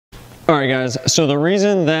All right guys, so the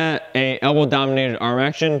reason that a elbow dominated arm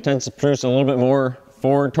action tends to produce a little bit more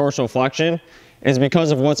forward torso flexion is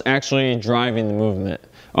because of what's actually driving the movement.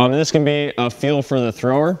 This can be a feel for the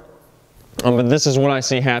thrower, but this is what I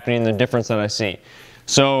see happening, the difference that I see.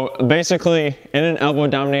 So basically in an elbow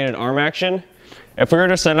dominated arm action, if we were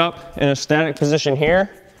to set up in a static position here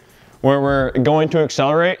where we're going to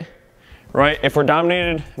accelerate, right? If we're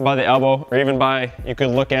dominated by the elbow, or even by, you could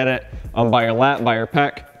look at it by your lat, by your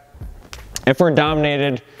pec. If we're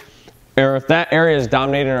dominated, or if that area is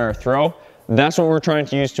dominated in our throw, that's what we're trying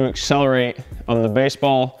to use to accelerate on the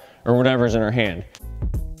baseball or whatever's in our hand.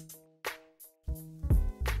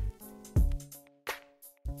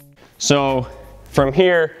 So from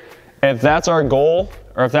here, if that's our goal,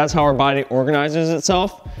 or if that's how our body organizes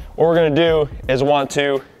itself, what we're gonna do is want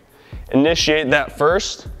to initiate that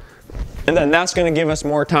first, and then that's gonna give us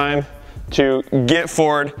more time to get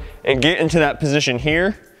forward and get into that position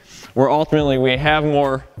here, where ultimately we have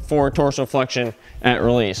more forward torso flexion at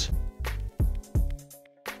release.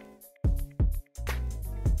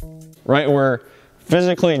 Right, we're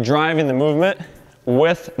physically driving the movement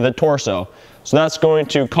with the torso. So that's going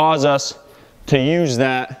to cause us to use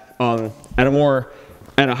that at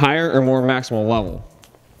a higher or more maximal level.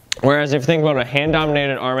 Whereas if you think about a hand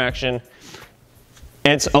dominated arm action,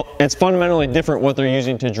 it's fundamentally different what they're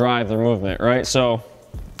using to drive their movement, right? So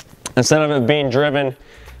instead of it being driven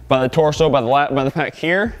by the torso, by the lat, by the pec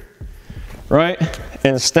here, right?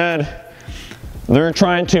 Instead, they're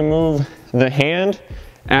trying to move the hand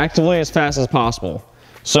actively as fast as possible.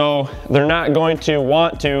 So they're not going to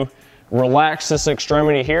want to relax this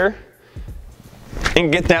extremity here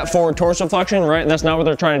and get that forward torso flexion, right? That's not what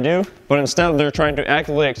they're trying to do, but instead they're trying to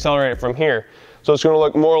actively accelerate it from here. So it's gonna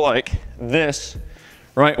look more like this,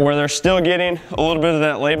 right? Where they're still getting a little bit of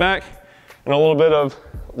that layback and a little bit of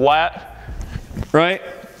lat, right?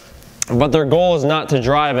 But their goal is not to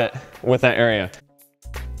drive it with that area.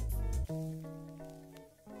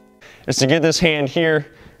 It's to get this hand here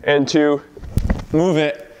and to move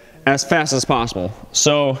it as fast as possible.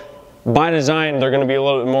 So by design, they're going to be a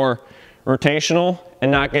little bit more rotational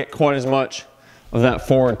and not get quite as much of that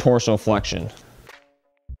forward torso flexion.